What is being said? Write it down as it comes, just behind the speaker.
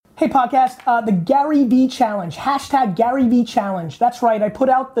Hey podcast, the Gary V Challenge, hashtag Gary V Challenge. That's right, I put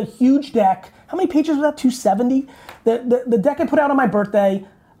out the huge deck. How many pages was that, 270? The deck I put out on my birthday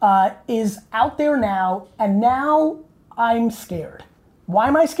is out there now, and now I'm scared. Why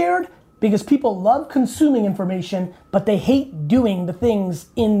am I scared? Because people love consuming information, but they hate doing the things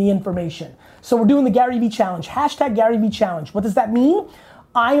in the information. So we're doing the Gary V Challenge, hashtag Gary V Challenge. What does that mean?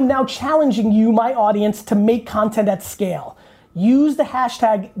 I am now challenging you, my audience, to make content at scale. Use the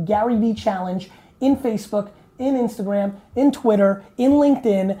hashtag Gary V Challenge in Facebook, in Instagram, in Twitter, in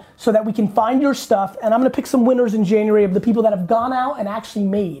LinkedIn, so that we can find your stuff. And I'm gonna pick some winners in January of the people that have gone out and actually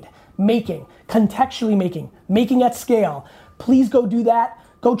contextually making at scale. Please go do that.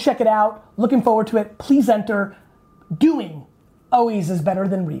 Go check it out. Looking forward to it. Please enter. Doing always is better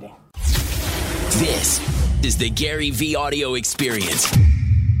than reading. This is the Gary V Audio Experience.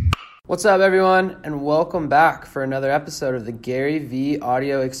 What's up, everyone, and welcome back for another episode of the Gary V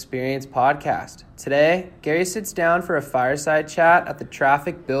Audio Experience podcast. Today, Gary sits down for a fireside chat at the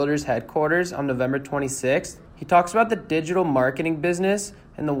Traffic Builders headquarters on November 26th. He talks about the digital marketing business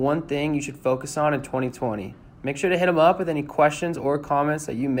and the one thing you should focus on in 2020. Make sure to hit him up with any questions or comments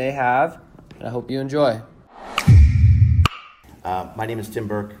that you may have, and I hope you enjoy. My name is Tim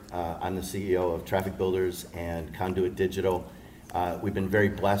Burke. I'm the CEO of Traffic Builders and Conduit Digital. We've been very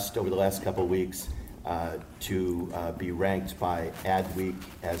blessed over the last couple of weeks to be ranked by Adweek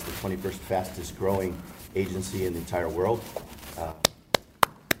as the 21st fastest growing agency in the entire world.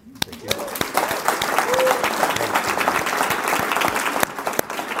 Thank you.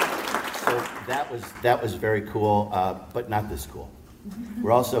 So that was very cool, but not this cool.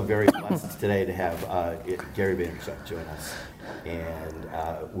 We're also very blessed today to have Gary Vaynerchuk join us, and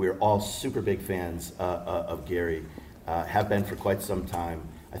we're all super big fans of Gary. Have been for quite some time.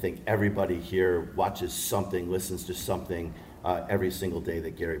 I think everybody here watches something, listens to something every single day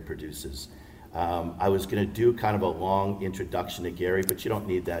that Gary produces. I was going to do kind of a long introduction to Gary, but you don't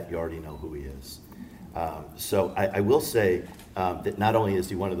need that. You already know who he is. So I will say that not only is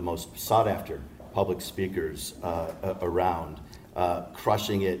he one of the most sought after public speakers around,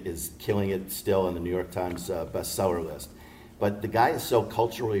 crushing it, is killing it still on the New York Times bestseller list, but the guy is so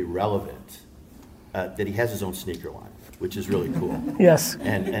culturally relevant that he has his own sneaker line, which is really cool. Yes.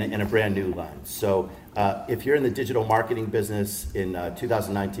 And a brand new line. So if you're in the digital marketing business in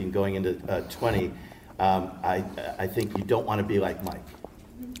 2019 going into 20, I think you don't want to be like Mike.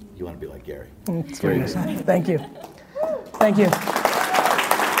 You want to be like Gary. It's very nice. Thank you. Thank you.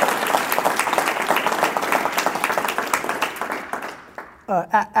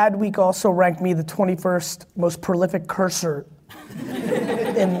 Adweek also ranked me the 21st most prolific cursor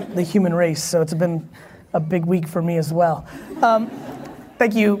in the human race, so it's been a big week for me as well.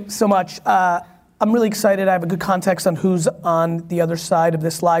 Thank you so much. I'm really excited. I have a good context on who's on the other side of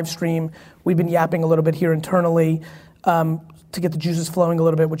this live stream. We've been yapping a little bit here internally to get the juices flowing a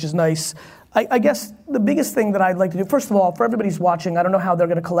little bit, which is nice. I guess the biggest thing that I'd like to do, first of all, for everybody who's watching, I don't know how they're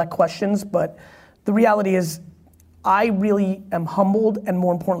gonna collect questions, but the reality is I really am humbled and,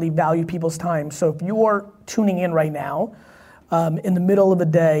 more importantly, value people's time. So if you are tuning in right now, in the middle of the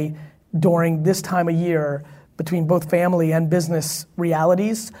day, during this time of year, between both family and business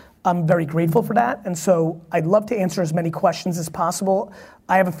realities, I'm very grateful for that. And so I'd love to answer as many questions as possible.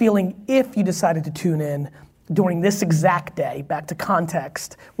 I have a feeling if you decided to tune in during this exact day, back to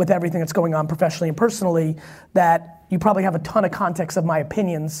context, with everything that's going on professionally and personally, that you probably have a ton of context of my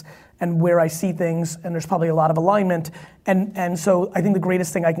opinions and where I see things, and there's probably a lot of alignment. And so I think the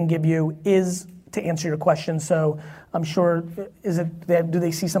greatest thing I can give you is to answer your question. So I'm sure, do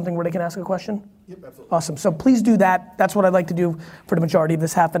they see something where they can ask a question? Yep, absolutely. Awesome, so please do that. That's what I'd like to do for the majority of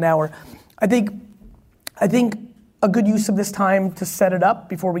this half an hour. I think a good use of this time to set it up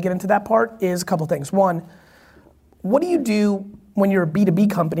before we get into that part is a couple things. One, what do you do when you're a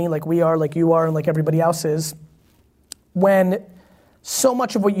B2B company like we are, like you are, and like everybody else is, when so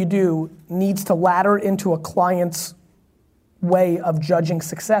much of what you do needs to ladder into a client's way of judging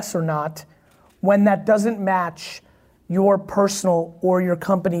success or not, when that doesn't match your personal or your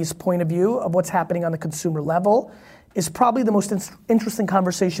company's point of view of what's happening on the consumer level, is probably the most interesting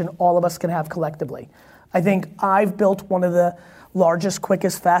conversation all of us can have collectively. I think I've built one of the largest,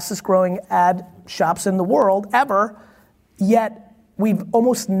 quickest, fastest growing ad shops in the world ever, yet we've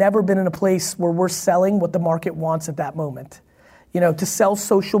almost never been in a place where we're selling what the market wants at that moment. You know, to sell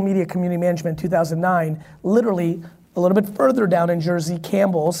social media community management in 2009, literally a little bit further down in Jersey,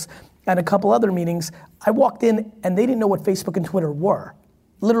 Campbell's, and a couple other meetings, I walked in and they didn't know what Facebook and Twitter were.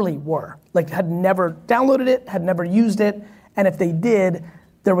 Literally were. Like, had never downloaded it, had never used it, and if they did,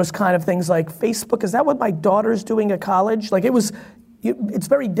 there was kind of things like, Facebook, is that what my daughter's doing at college? Like, it was it's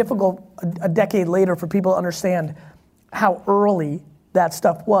very difficult a decade later for people to understand how early that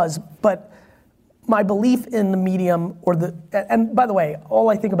stuff was. But my belief in the medium and by the way, all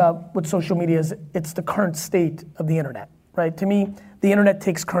I think about with social media is it's the current state of the internet, right? To me, the internet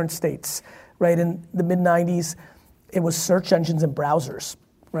takes current states, right? In the mid 90s, it was search engines and browsers,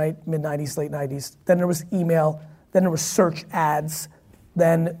 right? Mid 90s, late 90s. Then there was email, then there was search ads.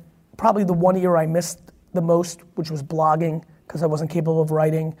 Then probably the one year I missed the most, which was blogging, because I wasn't capable of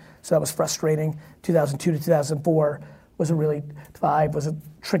writing, so that was frustrating. 2002 to 2004 was a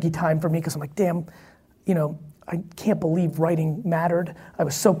tricky time for me, because I'm like, damn, I can't believe writing mattered. I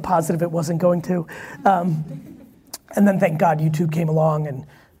was so positive it wasn't going to. And then thank God YouTube came along, and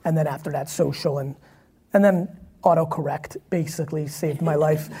then after that social, and then autocorrect basically saved my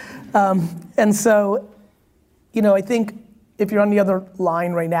life. And so, I think if you're on the other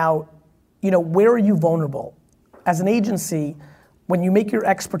line right now, where are you vulnerable? As an agency, when you make your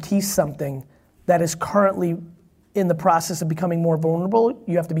expertise something that is currently in the process of becoming more vulnerable,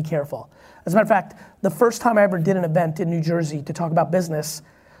 you have to be careful. As a matter of fact, the first time I ever did an event in New Jersey to talk about business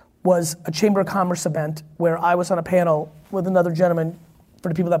was a Chamber of Commerce event where I was on a panel with another gentleman. For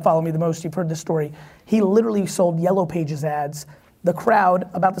the people that follow me the most, you've heard this story. He literally sold Yellow Pages ads. The crowd,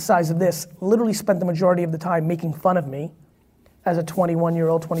 about the size of this, literally spent the majority of the time making fun of me as a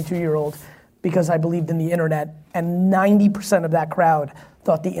 21-year-old, 22-year-old, because I believed in the internet, and 90% of that crowd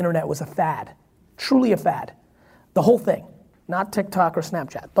thought the internet was a fad, truly a fad. The whole thing, not TikTok or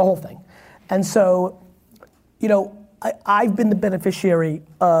Snapchat, the whole thing. And so, I've been the beneficiary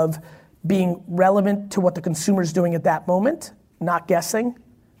of being relevant to what the consumer's doing at that moment, not guessing.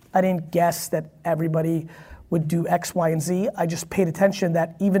 I didn't guess that everybody would do X, Y, and Z. I just paid attention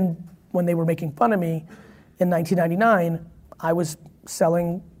that even when they were making fun of me in 1999, I was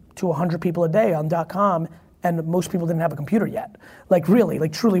selling to 100 people a day on .com, and most people didn't have a computer yet.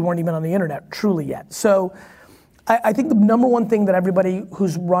 Truly weren't even on the internet, truly yet. So I think the number one thing that everybody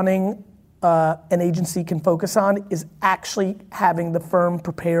who's running an agency can focus on is actually having the firm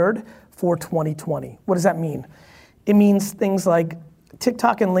prepared for 2020. What does that mean? It means things like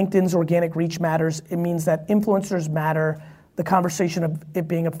TikTok and LinkedIn's organic reach matters. It means that influencers matter. The conversation of it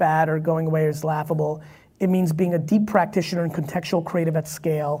being a fad or going away is laughable. It means being a deep practitioner in contextual creative at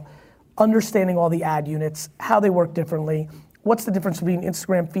scale, understanding all the ad units, how they work differently, what's the difference between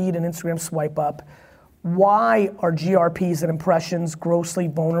Instagram feed and Instagram swipe up, why are GRPs and impressions grossly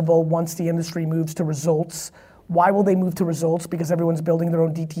vulnerable once the industry moves to results? Why will they move to results? Because everyone's building their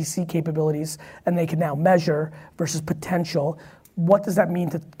own DTC capabilities and they can now measure versus potential. What does that mean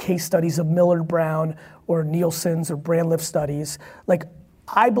to case studies of Millward Brown or Nielsen's or brand lift studies?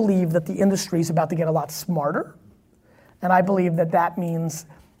 I believe that the industry is about to get a lot smarter. And I believe that that means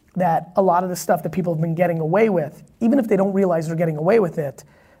that a lot of the stuff that people have been getting away with, even if they don't realize they're getting away with it,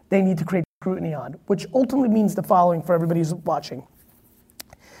 they need to create scrutiny on, which ultimately means the following for everybody who's watching.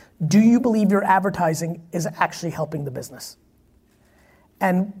 Do you believe your advertising is actually helping the business?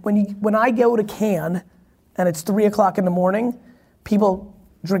 And when I go to Cannes and it's 3 o'clock in the morning, people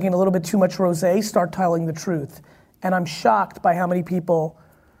drinking a little bit too much rosé start telling the truth. And I'm shocked by how many people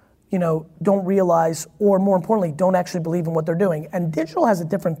don't realize, or more importantly, don't actually believe in what they're doing. And digital has a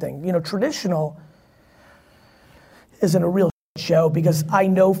different thing. Traditional isn't a real show because I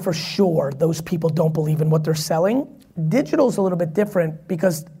know for sure those people don't believe in what they're selling. Digital's a little bit different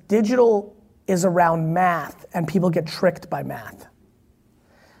because digital is around math and people get tricked by math.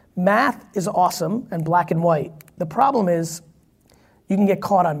 Math is awesome and black and white. The problem is you can get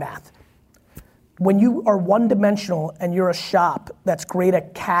caught on math. When you are one-dimensional and you're a shop that's great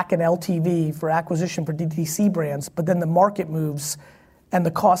at CAC and LTV for acquisition for DTC brands, but then the market moves and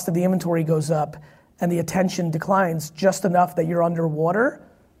the cost of the inventory goes up and the attention declines just enough that you're underwater,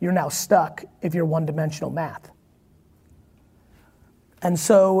 you're now stuck if you're one-dimensional math. And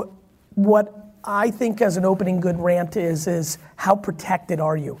so what I think as an opening good rant is how protected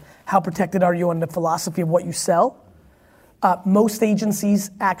are you? How protected are you on the philosophy of what you sell? Most agencies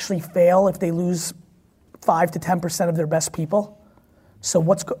actually fail if they lose 5 to 10% of their best people. So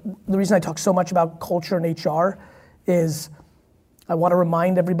the reason I talk so much about culture and HR is I want to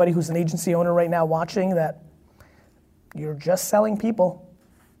remind everybody who's an agency owner right now watching that you're just selling people.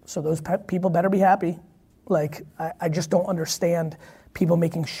 So those people better be happy. I just don't understand people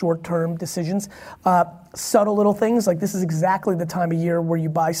making short-term decisions. Subtle little things, like this is exactly the time of year where you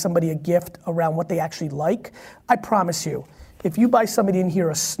buy somebody a gift around what they actually like. I promise you, if you buy somebody in here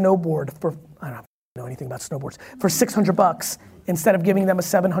a snowboard for, I don't know anything about snowboards, for $600, instead of giving them a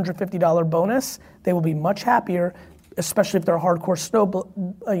 $750 bonus, they will be much happier, especially if they're a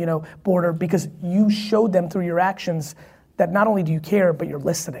hardcore boarder, because you showed them through your actions that not only do you care, but you're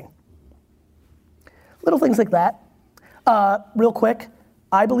listening. Little things like that. Real quick,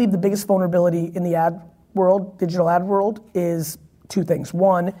 I believe the biggest vulnerability in the ad world, digital ad world, is two things.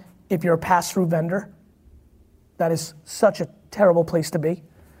 One, if you're a pass-through vendor, that is such a terrible place to be.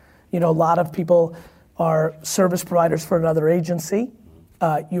 You know, a lot of people are service providers for another agency.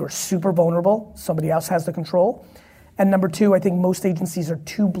 You are super vulnerable. Somebody else has the control. And number two, I think most agencies are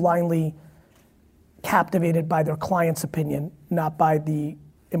too blindly captivated by their client's opinion, not by the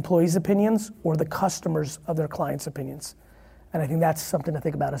employees' opinions or the customers of their clients' opinions. And I think that's something to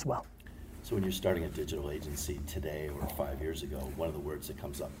think about as well. So when you're starting a digital agency today or 5 years ago, one of the words that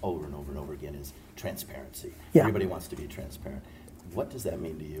comes up over and over and over again is transparency. Yeah. Everybody wants to be transparent. What does that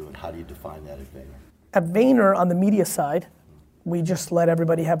mean to you, and how do you define that at Vayner? At Vayner, on the media side, we just let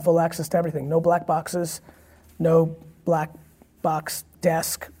everybody have full access to everything. No black boxes, no black box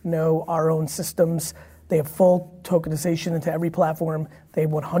desk, no our own systems. They have full tokenization into every platform. They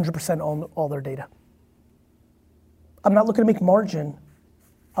 100% own all their data. I'm not looking to make margin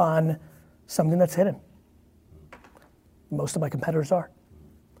on something that's hidden. Most of my competitors are.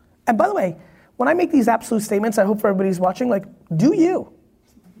 And by the way, when I make these absolute statements, I hope for everybody's watching, like, do you?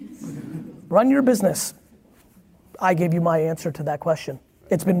 Run your business. I gave you my answer to that question.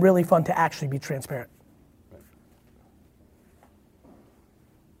 It's been really fun to actually be transparent.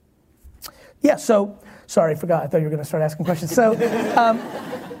 Yeah, so, sorry, I forgot. I thought you were going to start asking questions. So,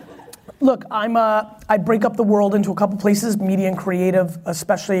 look, I break up the world into a couple places, media and creative,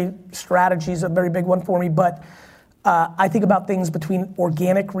 especially strategy is a very big one for me, but I think about things between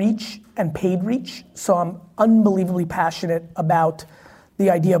organic reach and paid reach. So I'm unbelievably passionate about the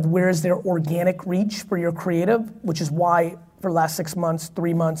idea of where is there organic reach for your creative, which is why for the last 6 months,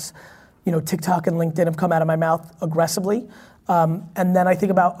 3 months, you know, TikTok and LinkedIn have come out of my mouth aggressively. And then I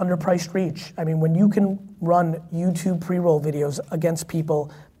think about underpriced reach. I mean, when you can run YouTube pre-roll videos against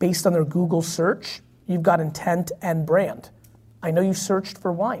people based on their Google search, you've got intent and brand. I know you searched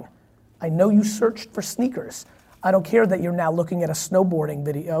for wine. I know you searched for sneakers. I don't care that you're now looking at a snowboarding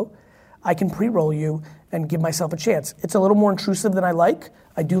video. I can pre-roll you and give myself a chance. It's a little more intrusive than I like.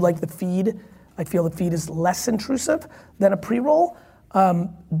 I do like the feed. I feel the feed is less intrusive than a pre-roll.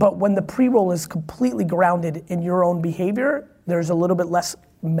 But when the pre-roll is completely grounded in your own behavior, there's a little bit less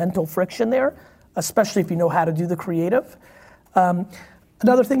mental friction there, especially if you know how to do the creative.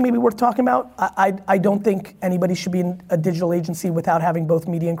 Another thing maybe worth talking about, I don't think anybody should be in a digital agency without having both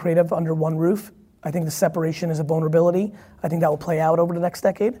media and creative under one roof. I think the separation is a vulnerability. I think that will play out over the next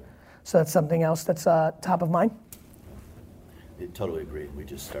decade. So that's something else that's top of mind. I totally agree. We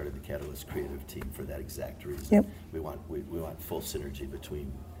just started the Catalyst creative team for that exact reason. Yep. We want full synergy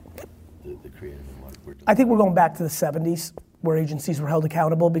between the creative and what we're doing. I think we're going back to the 70s where agencies were held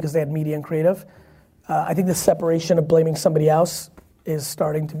accountable because they had media and creative. I think the separation of blaming somebody else is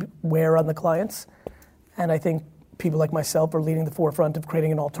starting to wear on the clients. And I think people like myself are leading the forefront of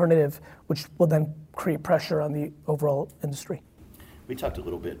creating an alternative, which will then create pressure on the overall industry. We talked a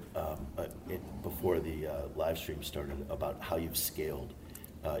little bit before the live stream started about how you've scaled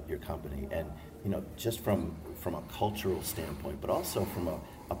your company, and you know, just from a cultural standpoint, but also from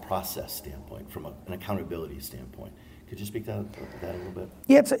a process standpoint, from an accountability standpoint. Could you speak to that a little bit?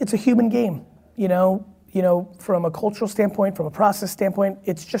 Yeah, it's a human game. You know, from a cultural standpoint, from a process standpoint,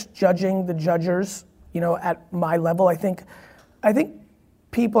 it's just judging the judgers. You know, at my level, I think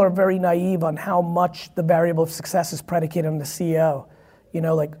people are very naive on how much the variable of success is predicated on the CEO. You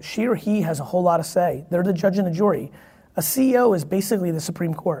know, like she or he has a whole lot of say. They're the judge and the jury. A CEO is basically the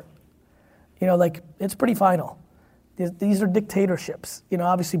Supreme Court. You know, like it's pretty final. These are dictatorships. You know,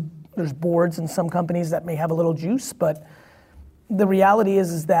 obviously there's boards in some companies that may have a little juice, but the reality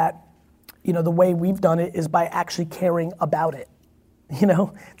is that, you know, the way we've done it is by actually caring about it. You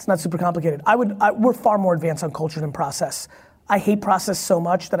know, it's not super complicated. We're far more advanced on culture than process. I hate process so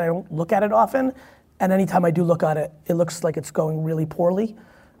much that I don't look at it often. And anytime I do look at it, it looks like it's going really poorly.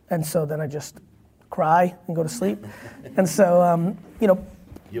 And so then I just cry and go to sleep. And so, you know.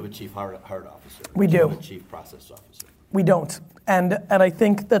 You have a chief heart officer. We do. You have a chief process officer. We don't. And I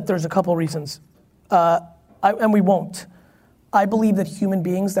think that there's a couple reasons. And we won't. I believe that human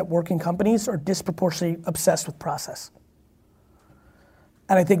beings that work in companies are disproportionately obsessed with process.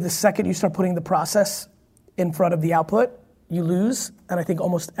 And I think the second you start putting the process in front of the output, you lose. And I think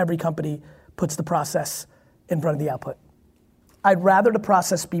almost every company puts the process in front of the output. I'd rather the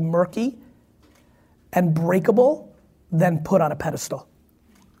process be murky and breakable than put on a pedestal.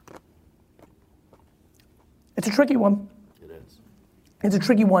 It's a tricky one. It is. It's a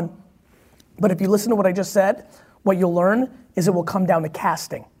tricky one. But if you listen to what I just said, what you'll learn is it will come down to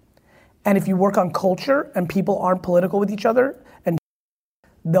casting. And if you work on culture and people aren't political with each other, and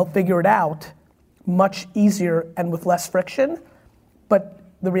they'll figure it out much easier and with less friction. But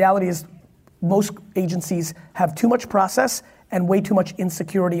the reality is most agencies have too much process and way too much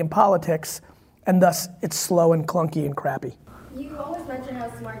insecurity in politics, and thus it's slow and clunky and crappy. You always mention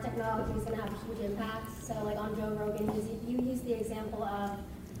how smart technology is going to have a huge impact. So like on Joe Rogan, you use the example of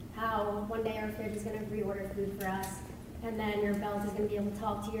how one day our fridge is going to reorder food for us, and then your belt is going to be able to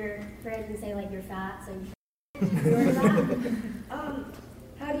talk to your fridge and say like you're fat, so you should order that.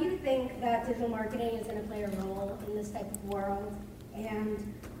 How do you think that digital marketing is going to play a role in this type of world?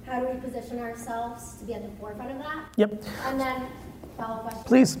 And how do we position ourselves to be at the forefront of that? Yep. And then follow-up question.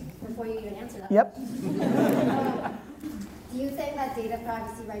 Please. Before you even answer that. Yep. Do you think that data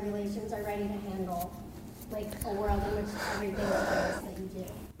privacy regulations are ready to handle like a world in which everything is that you do?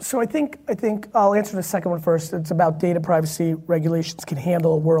 So I think I'll answer the second one first. It's about data privacy regulations can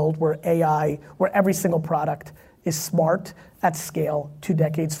handle a world where AI, where every single product is smart at scale 2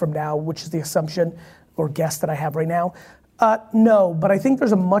 decades from now, which is the assumption or guess that I have right now. No, but I think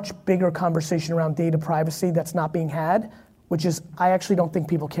there's a much bigger conversation around data privacy that's not being had, which is I actually don't think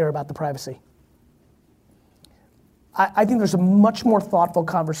people care about the privacy. I think there's a much more thoughtful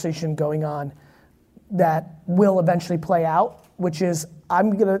conversation going on that will eventually play out, which is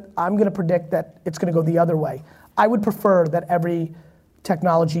I'm gonna predict that it's gonna go the other way. I would prefer that every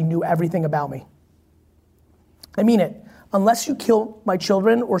technology knew everything about me. I mean it. Unless you kill my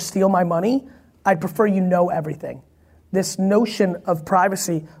children or steal my money, I'd prefer you know everything. This notion of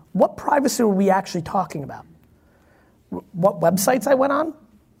privacy, what privacy are we actually talking about? What websites I went on?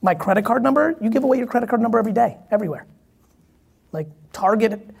 My credit card number? You give away your credit card number every day, everywhere. Like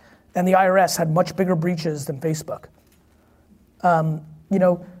Target and the IRS had much bigger breaches than Facebook. I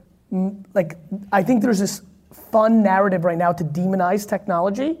think there's this fun narrative right now to demonize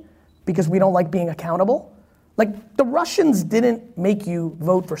technology because we don't like being accountable. Like the Russians didn't make you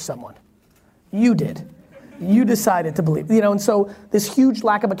vote for someone. You did. You decided to believe, and so this huge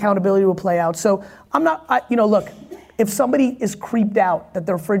lack of accountability will play out. So look, if somebody is creeped out that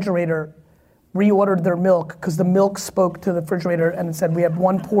their refrigerator reordered their milk because the milk spoke to the refrigerator and it said we have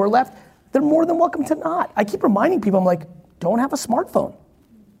 1 pour left, they're more than welcome to not. I keep reminding people, I'm like, don't have a smartphone.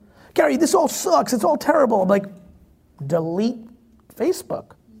 Gary, this all sucks, it's all terrible. I'm like, delete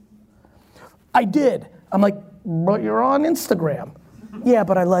Facebook. I did. I'm like, but you're on Instagram. Yeah,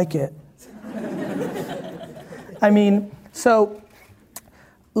 but I like it. I mean, so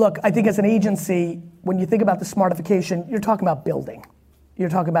look, I think as an agency, when you think about the smartification, you're talking about building. You're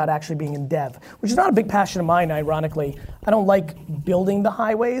talking about actually being in dev, which is not a big passion of mine, ironically. I don't like building the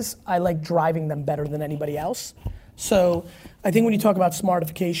highways. I like driving them better than anybody else. So I think when you talk about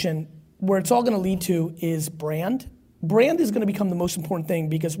smartification, where it's all gonna lead to is brand. Brand is gonna become the most important thing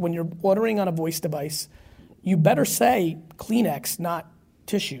because when you're ordering on a voice device, you better say Kleenex, not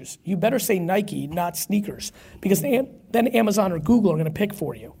tissues. You better say Nike, not sneakers, because then Amazon or Google are gonna pick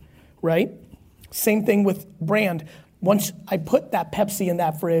for you, right? Same thing with brand. Once I put that Pepsi in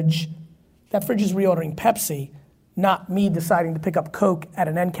that fridge is reordering Pepsi, not me deciding to pick up Coke at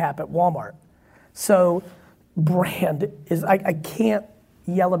an end cap at Walmart. So brand is, I can't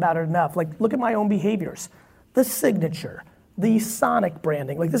yell about it enough. Like, look at my own behaviors. The signature, the Sonic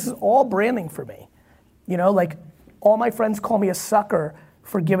branding, like this is all branding for me. Like all my friends call me a sucker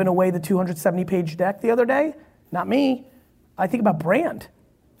for giving away the 270-page deck the other day. Not me. I think about brand.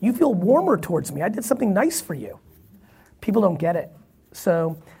 You feel warmer towards me. I did something nice for you. People don't get it.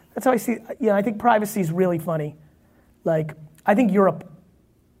 So that's how I see, I think privacy is really funny. Like, I think Europe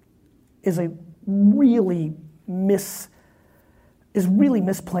is really misplaying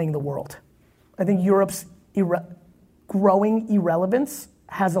the world. I think Europe's growing irrelevance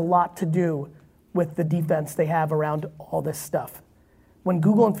has a lot to do with the defense they have around all this stuff. When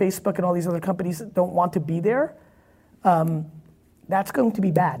Google and Facebook and all these other companies don't want to be there, that's going to be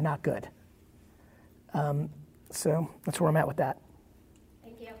bad, not good. So that's where I'm at with that.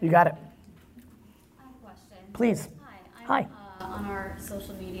 Thank you. You got it. I have a question. Please. Hi. I'm on our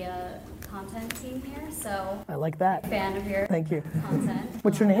social media content team here, so I like that. fan of your Thank you. content.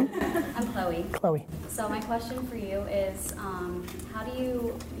 What's your name? I'm Chloe. Chloe. So my question for you is, how do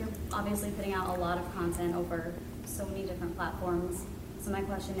you're obviously putting out a lot of content over so many different platforms. So my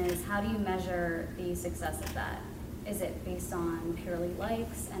question is, how do you measure the success of that? Is it based on purely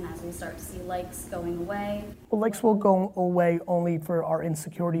likes, and as we start to see likes going away? Well, likes will go away only for our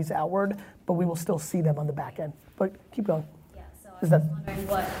insecurities outward, but we will still see them on the back end. But keep going. Yeah, so I was wondering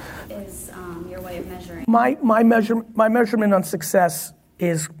what is your way of measuring? My measurement on success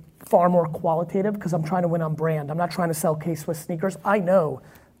is far more qualitative because I'm trying to win on brand. I'm not trying to sell K-Swiss sneakers. I know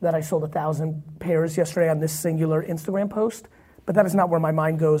that I sold 1,000 pairs yesterday on this singular Instagram post, but that is not where my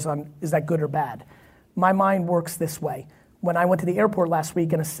mind goes on, is that good or bad? My mind works this way. When I went to the airport last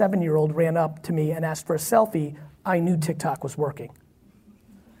week and a 7-year-old ran up to me and asked for a selfie, I knew TikTok was working.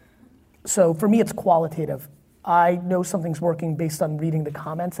 So for me, it's qualitative. I know something's working based on reading the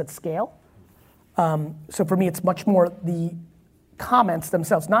comments at scale. So for me, it's much more the comments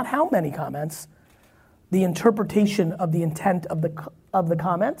themselves, not how many comments, the interpretation of the intent of the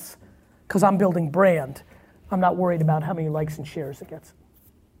comments, because I'm building brand. I'm not worried about how many likes and shares it gets.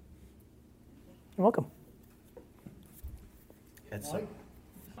 You're welcome.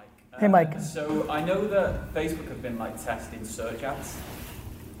 Hey, Mike. So I know that Facebook have been testing search ads.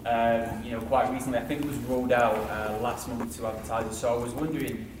 Quite recently, I think it was rolled out last month to advertisers. So I was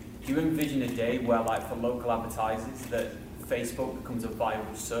wondering, do you envision a day where, for local advertisers, that Facebook becomes a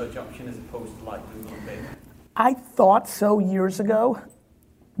viable search option as opposed to Google and Bing? I thought so years ago,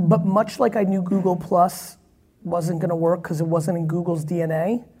 but much like I knew Google Plus wasn't going to work because it wasn't in Google's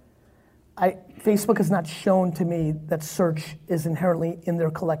DNA, Facebook has not shown to me that search is inherently in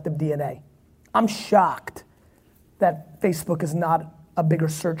their collective DNA. I'm shocked that Facebook is not a bigger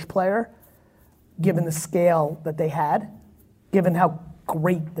search player, given the scale that they had, given how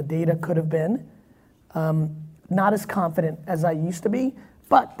great the data could have been. Not as confident as I used to be,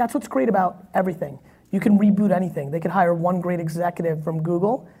 but that's what's great about everything. You can reboot anything. They could hire one great executive from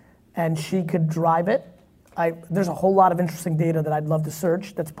Google and she could drive it. There's a whole lot of interesting data that I'd love to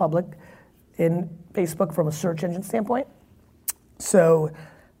search that's public in Facebook from a search engine standpoint. So,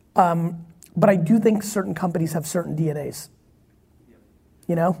 but I do think certain companies have certain DNAs.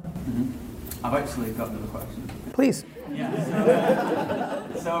 You know? Mm-hmm. I've actually got another question. Please. Yeah.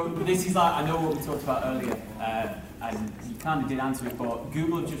 So this is I know what we talked about earlier, and you kind of did answer it, but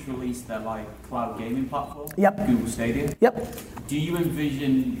Google have just released their cloud gaming platform. Yep. Google Stadia. Yep. Do you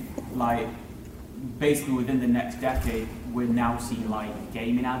envision basically within the next decade we're now seeing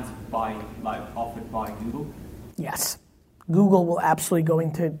gaming ads offered by Google? Yes. Google will absolutely go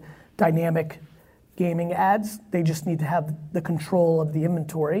into dynamic gaming ads. They just need to have the control of the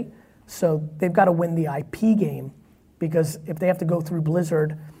inventory. So they've got to win the IP game, because if they have to go through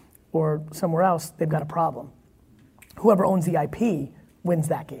Blizzard or somewhere else, they've got a problem. Whoever owns the IP wins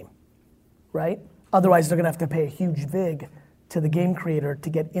that game, right? Otherwise, they're going to have to pay a huge vig to the game creator to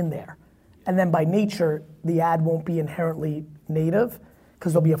get in there. And then by nature, the ad won't be inherently native,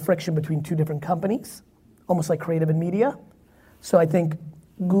 because there'll be a friction between two different companies, almost like creative and media. So I think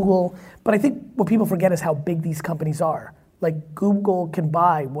Google, but I think what people forget is how big these companies are. Google can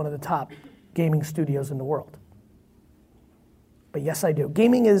buy one of the top gaming studios in the world. But yes, I do.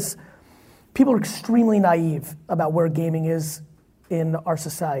 People are extremely naive about where gaming is in our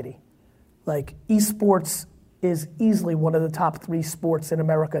society. Esports is easily one of the top 3 sports in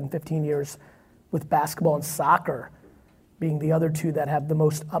America in 15 years, with basketball and soccer being the other 2 that have the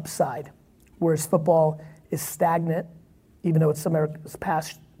most upside, whereas football is stagnant, even though it's America's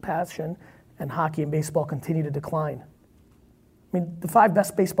passion, and hockey and baseball continue to decline. I mean, the 5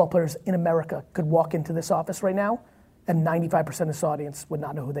 best baseball players in America could walk into this office right now, and 95% of this audience would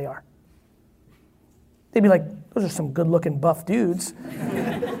not know who they are. They'd be like, those are some good-looking buff dudes.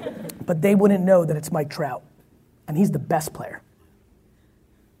 But they wouldn't know that it's Mike Trout, and he's the best player.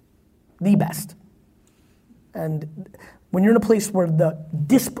 The best. And when you're in a place where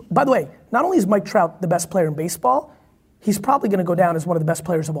by the way, not only is Mike Trout the best player in baseball, he's probably going to go down as one of the best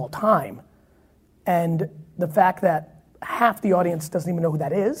players of all time. And the fact that half the audience doesn't even know who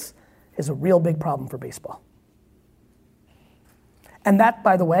that is a real big problem for baseball. And that,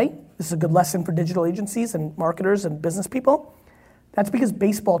 by the way, this is a good lesson for digital agencies and marketers and business people. That's because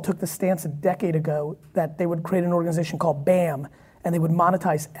baseball took the stance a decade ago that they would create an organization called BAM, and they would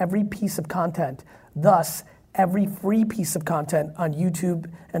monetize every piece of content. Thus, every free piece of content on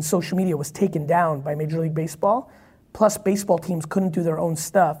YouTube and social media was taken down by Major League Baseball. Plus, baseball teams couldn't do their own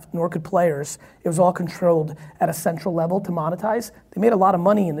stuff, nor could players. It was all controlled at a central level to monetize. They made a lot of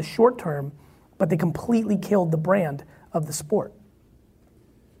money in the short term, but they completely killed the brand of the sport.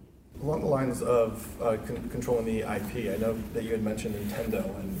 Along the lines of controlling the IP, I know that you had mentioned Nintendo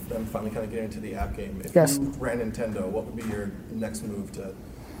and them finally kind of getting into the app game. If yes. you ran Nintendo, what would be your next move to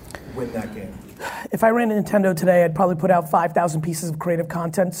win that game? If I ran Nintendo today, I'd probably put out 5,000 pieces of creative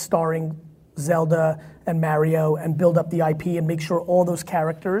content starring Zelda and Mario and build up the IP and make sure all those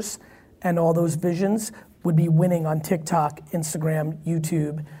characters and all those visions would be winning on TikTok, Instagram,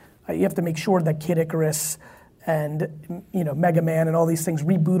 YouTube. You have to make sure that Kid Icarus and Mega Man and all these things,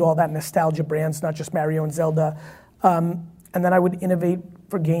 reboot all that nostalgia brands, not just Mario and Zelda. And then I would innovate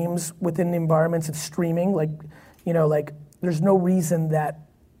for games within the environments of streaming. There's no reason that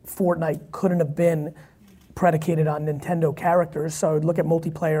Fortnite couldn't have been predicated on Nintendo characters. So I would look at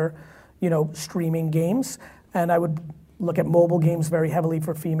multiplayer, streaming games, and I would look at mobile games very heavily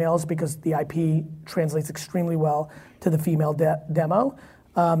for females because the IP translates extremely well to the female demo.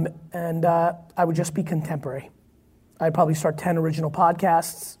 And I would just be contemporary. I'd probably start 10 original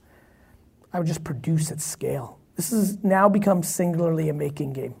podcasts. I would just produce at scale. This has now become singularly a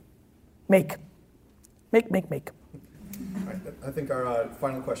making game. Make. I think our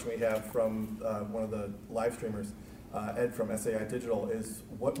final question we have from one of the live streamers, Ed from SAI Digital, is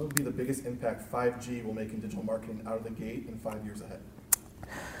what will be the biggest impact 5G will make in digital marketing out of the gate in 5 years ahead?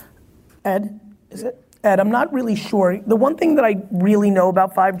 Ed, is it? Ed, I'm not really sure. The one thing that I really know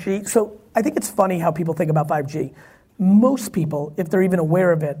about 5G, so I think it's funny how people think about 5G. Most people, if they're even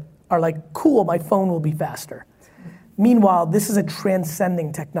aware of it, are like, cool, my phone will be faster. Meanwhile, this is a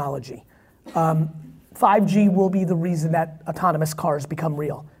transcending technology. 5G will be the reason that autonomous cars become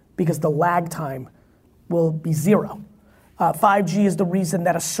real because the lag time will be zero. 5G is the reason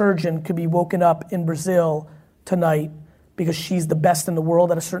that a surgeon could be woken up in Brazil tonight because she's the best in the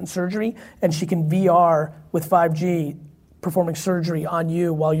world at a certain surgery and she can VR with 5G performing surgery on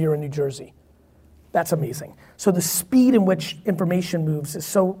you while you're in New Jersey. That's amazing. So the speed in which information moves is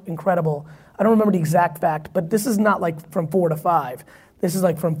so incredible. I don't remember the exact fact, but this is not like from 4 to 5. This is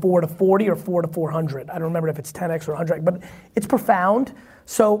like from 4 to 40 or 4 to 400. I don't remember if it's 10x or 100, but it's profound.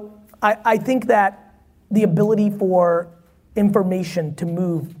 So I think that the ability for information to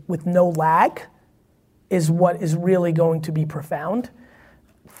move with no lag is what is really going to be profound.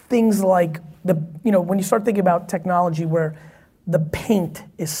 Things like when you start thinking about technology where the paint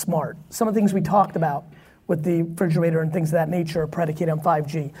is smart. Some of the things we talked about with the refrigerator and things of that nature are predicated on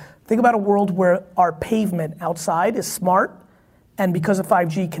 5G. Think about a world where our pavement outside is smart, and because of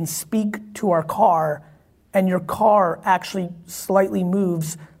 5G can speak to our car, and your car actually slightly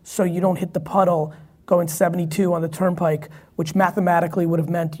moves so you don't hit the puddle going 72 on the turnpike, which mathematically would have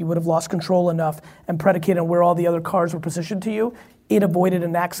meant you would have lost control enough and predicated on where all the other cars were positioned to you, it avoided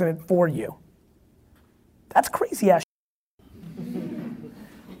an accident for you. That's crazy ass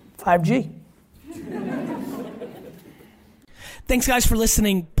 5G. Thanks, guys, for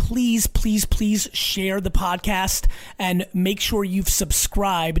listening. Please, please, please share the podcast and make sure you've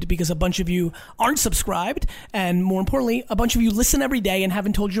subscribed because a bunch of you aren't subscribed. And more importantly, a bunch of you listen every day and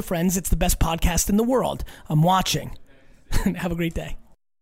haven't told your friends it's the best podcast in the world. I'm watching. Have a great day.